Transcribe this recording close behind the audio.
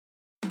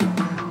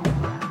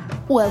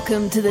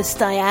Welcome to the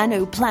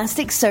Staiano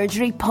Plastic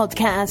Surgery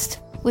Podcast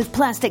with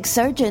plastic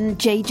surgeon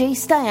JJ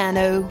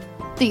Staiano,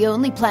 the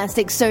only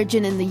plastic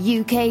surgeon in the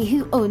UK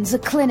who owns a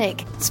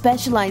clinic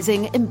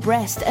specialising in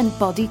breast and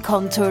body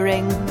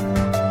contouring.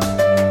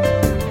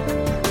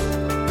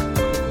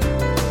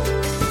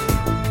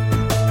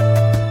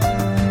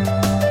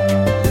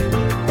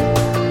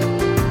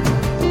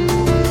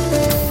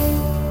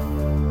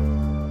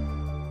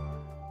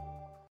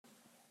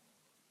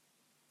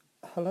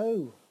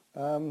 Hello,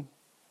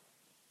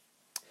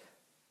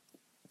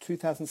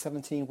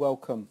 2017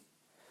 welcome,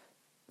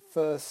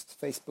 first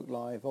Facebook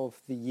Live of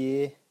the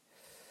year.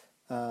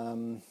 I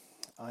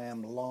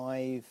am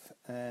live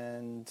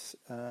and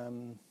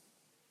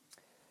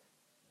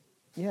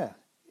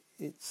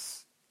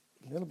it's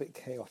a little bit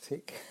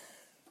chaotic.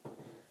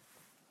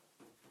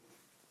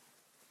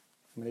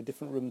 I'm in a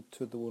different room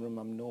to the room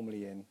I'm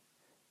normally in,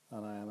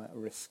 and I am at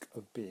risk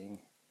of being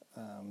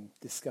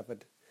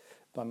discovered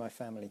by my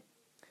family.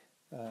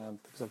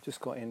 Because I've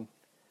just got in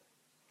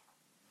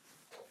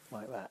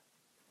like that.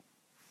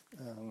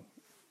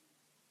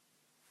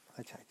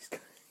 Hi, Jack. Just go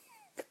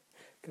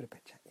to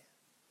bed, Jack.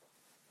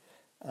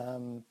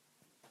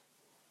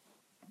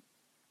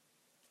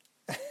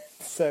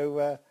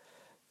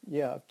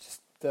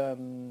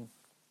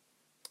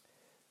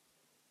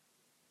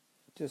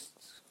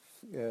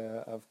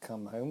 Yeah. I've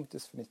come home,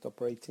 just finished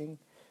operating,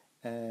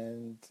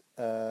 and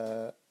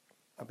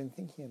I've been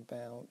thinking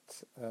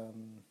about.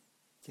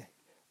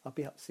 I'll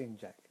be up soon,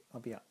 Jack.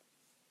 I'll be up.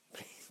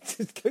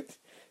 Just go.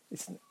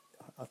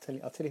 I'll tell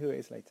you who it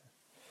is later.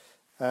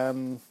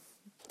 I've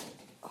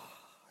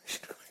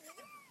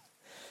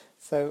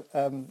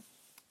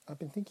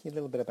been thinking a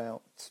little bit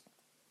about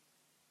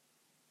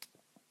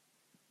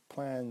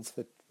planning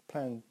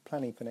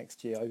for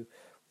next year.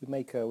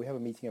 We have a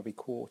meeting every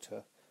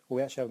quarter. Well,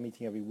 we actually have a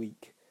meeting every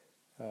week,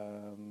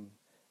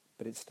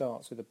 but it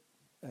starts with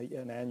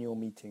an annual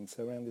meeting.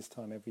 So around this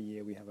time every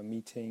year we have a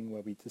meeting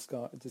where we just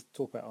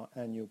talk about our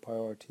annual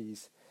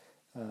priorities,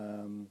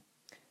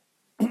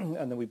 and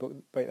then we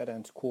break that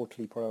down to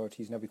quarterly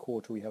priorities, and every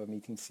quarter we have a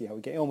meeting to see how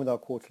we're getting on with our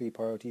quarterly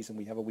priorities, and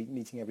we have a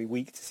meeting every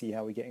week to see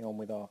how we're getting on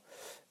with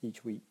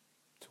each week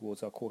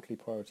towards our quarterly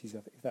priorities,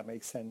 if that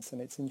makes sense.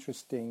 And it's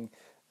interesting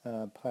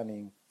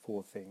planning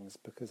for things,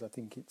 because I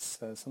think it's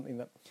something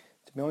that,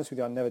 to be honest with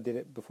you, I never did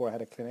it before I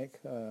had a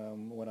clinic,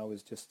 when I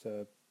was just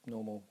a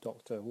normal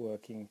doctor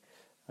working.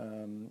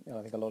 And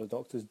I think a lot of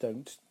doctors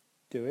don't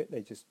do it,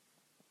 they just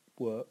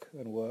work.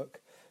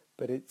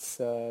 But it's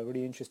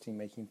really interesting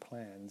making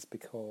plans,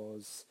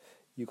 because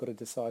you've got to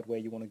decide where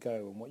you want to go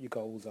and what your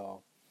goals are.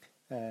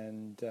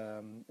 And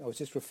I was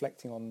just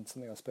reflecting on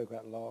something I spoke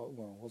about, it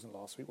wasn't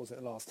last week, was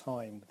it last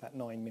time, that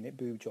 9-minute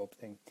boob job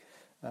thing.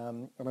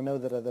 And I know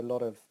that there are a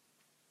lot of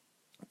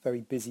very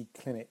busy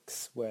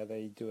clinics where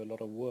they do a lot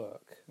of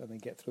work, and they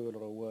get through a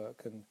lot of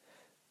work, and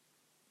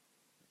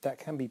that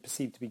can be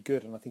perceived to be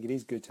good, and I think it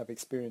is good to have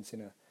experience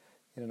in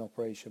an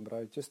operation. But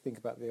I just think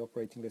about the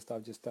operating list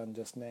I've just done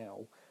just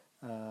now,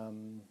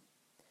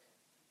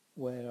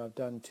 where I've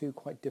done 2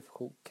 quite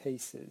difficult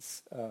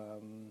cases,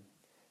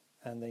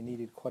 and they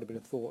needed quite a bit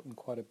of thought and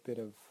quite a bit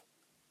of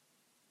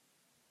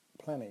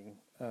planning.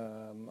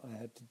 I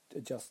had to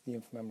adjust the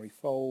inframammary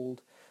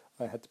fold,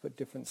 I had to put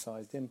different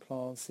sized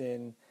implants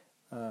in.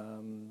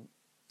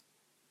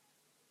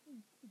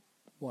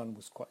 One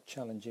was quite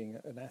challenging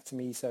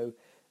anatomy, so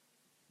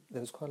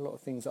there was quite a lot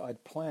of things that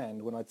I'd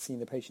planned when I'd seen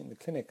the patient in the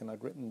clinic, and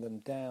I'd written them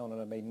down and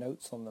I made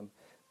notes on them.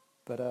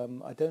 But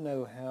I don't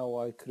know how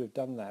I could have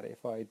done that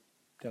if I'd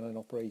done an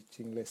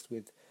operating list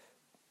with,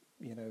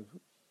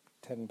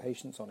 10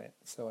 patients on it.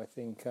 So I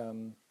think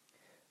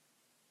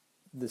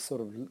the sort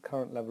of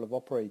current level of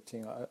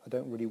operating, I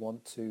don't really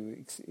want to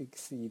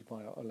exceed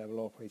my level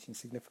of operating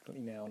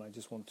significantly now, and I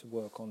just want to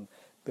work on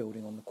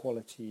building on the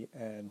quality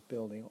and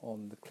building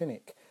on the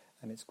clinic.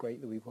 And it's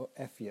great that we've got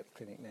Effie at the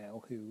clinic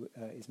now, who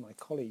is my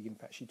colleague. In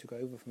fact, she took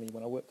over for me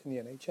when I worked in the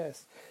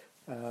NHS.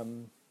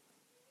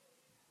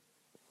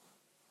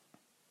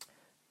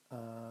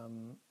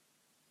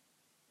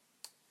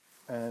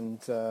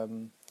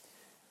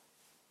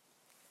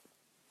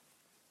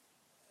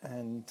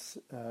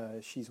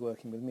 She's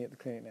working with me at the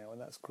clinic now,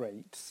 and that's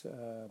great.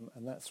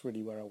 And that's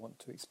really where I want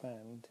to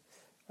expand.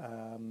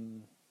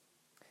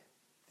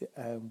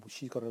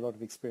 She's got a lot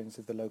of experience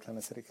with the local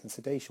anaesthetic and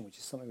sedation, which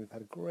is something we've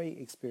had a great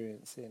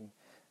experience in.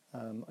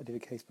 I did a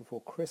case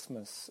before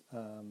Christmas,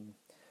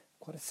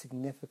 quite a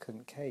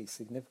significant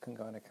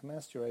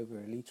gynecomastia, over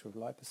a litre of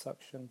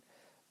liposuction,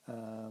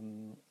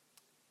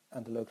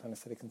 and a local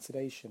anaesthetic and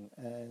sedation,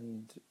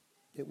 and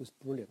it was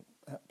brilliant,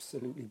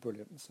 absolutely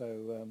brilliant.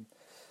 So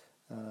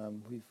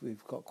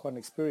we've got quite an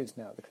experience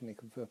now at the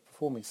clinic of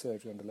performing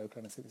surgery under local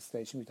anaesthetic and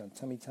sedation. We've done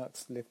tummy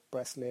tucks,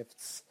 breast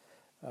lifts,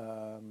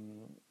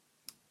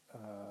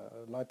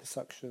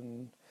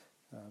 liposuction,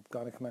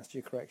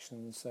 gynecomastia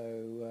correction.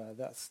 So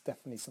that's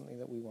definitely something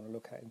that we want to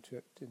look at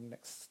in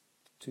next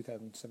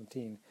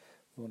 2017.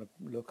 We want to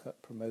look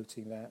at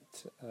promoting that,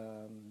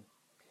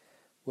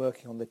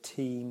 working on the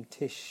team.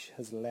 Tish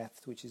has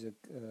left, which is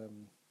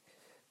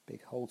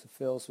big hole to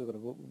fill. So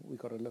we've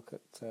got to look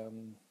at.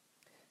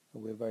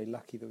 We're very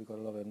lucky that we've got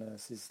a lot of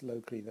nurses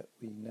locally that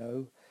we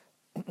know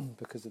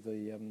because of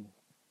the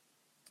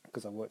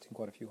because I've worked in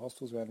quite a few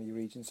hospitals around the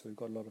region, so we've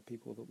got a lot of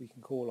people that we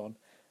can call on.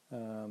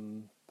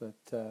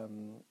 That's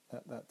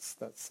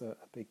a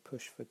big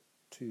push for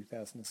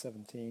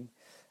 2017.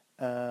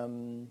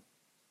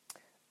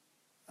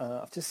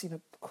 I've just seen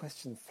a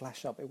question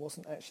flash up. It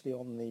wasn't actually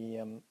on the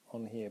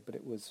on here, but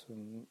it was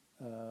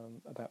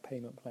about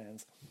payment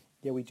plans.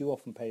 Yeah, we do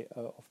often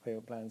offer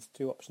payment plans.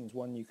 Two options.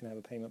 One, you can have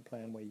a payment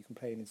plan where you can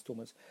pay in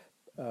instalments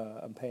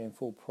and pay in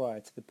full prior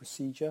to the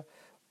procedure.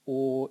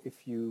 Or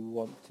if you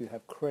want to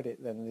have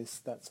credit, then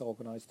that's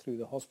organised through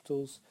the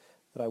hospitals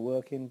that I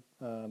work in,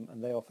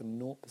 and they offer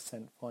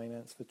 0%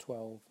 finance for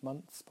 12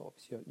 months. But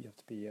obviously you have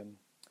to be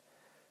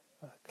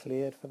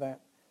cleared for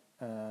that.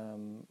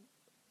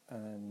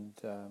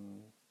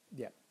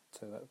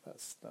 So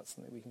that's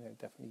something we can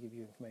definitely give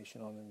you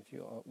information on. And if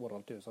you, what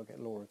I'll do is I'll get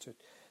Laura to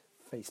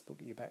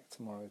Facebook you back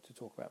tomorrow to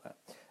talk about that.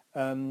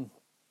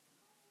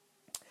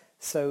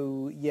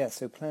 So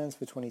plans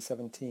for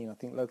 2017. I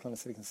think local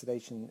anaesthetic and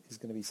sedation is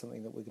going to be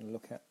something that we're going to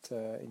look at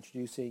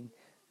introducing,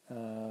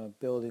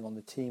 building on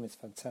the team. It's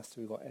fantastic.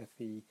 We've got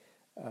Effie.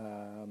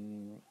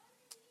 We're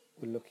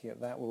looking at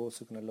that. We're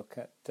also going to look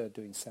at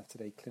doing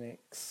Saturday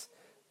clinics.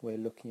 We're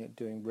looking at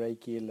doing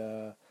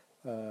regular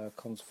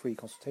free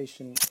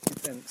consultation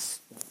events.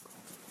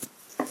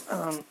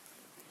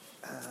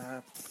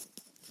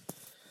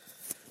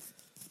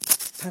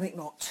 Panic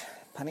not.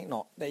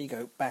 There you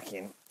go. Back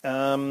in.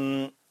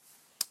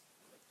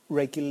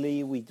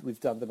 Regularly, we've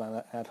done them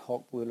ad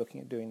hoc. We're looking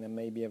at doing them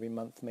maybe every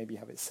month. Maybe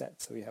have it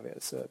set so we have it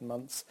at certain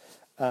months.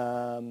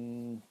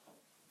 So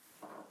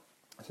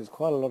there's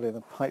quite a lot in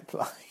the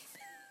pipeline.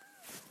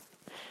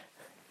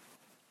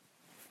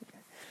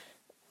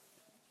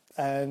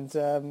 And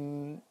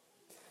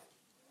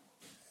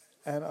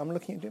I'm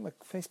looking at doing my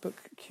Facebook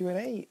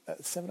Q&A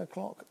at 7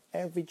 o'clock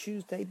every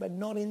Tuesday, but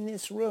not in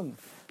this room.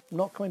 I'm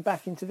not coming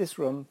back into this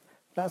room,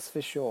 that's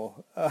for sure.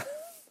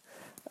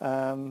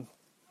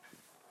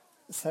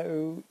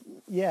 So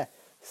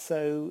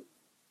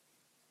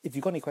if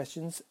you've got any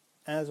questions,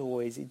 as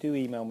always, do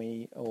email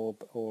me or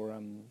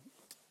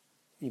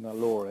email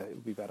Laura, it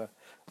would be better,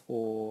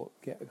 or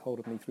get a hold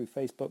of me through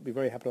Facebook. Be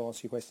very happy to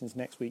answer your questions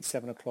next week,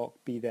 7 o'clock,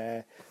 be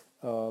there.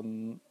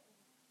 I'll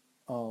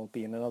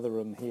be in another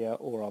room here,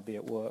 or I'll be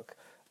at work,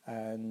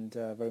 and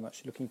very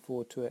much looking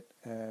forward to it.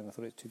 And I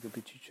thought it too good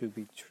to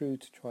be true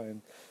to try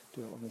and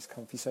do it on this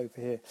comfy sofa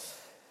here.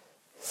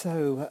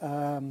 So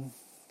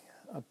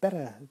I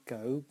better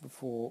go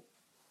before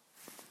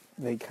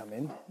they come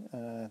in.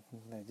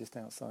 They're just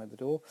outside the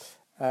door.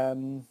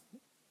 And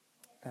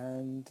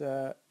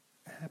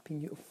Happy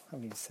New... I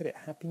haven't even said it.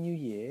 Happy New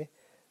Year.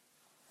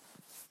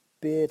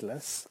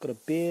 Beardless. Got a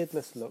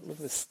beardless look. Look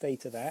at the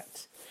state of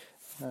that.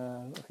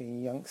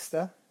 Looking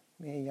youngster.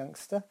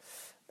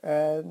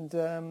 And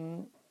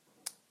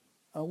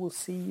I will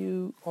see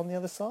you on the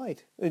other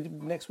side.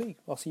 Next week.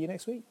 I'll see you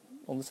next week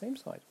on the same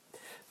side.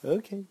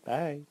 Okay,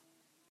 bye.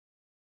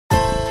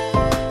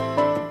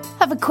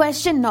 Have a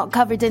question not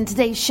covered in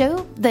today's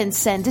show? Then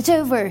send it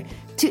over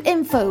to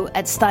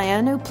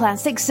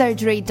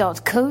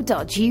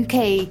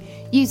info@staianoplasticsurgery.co.uk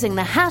using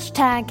the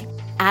hashtag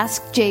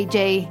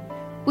AskJJ.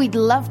 We'd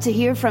love to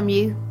hear from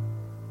you.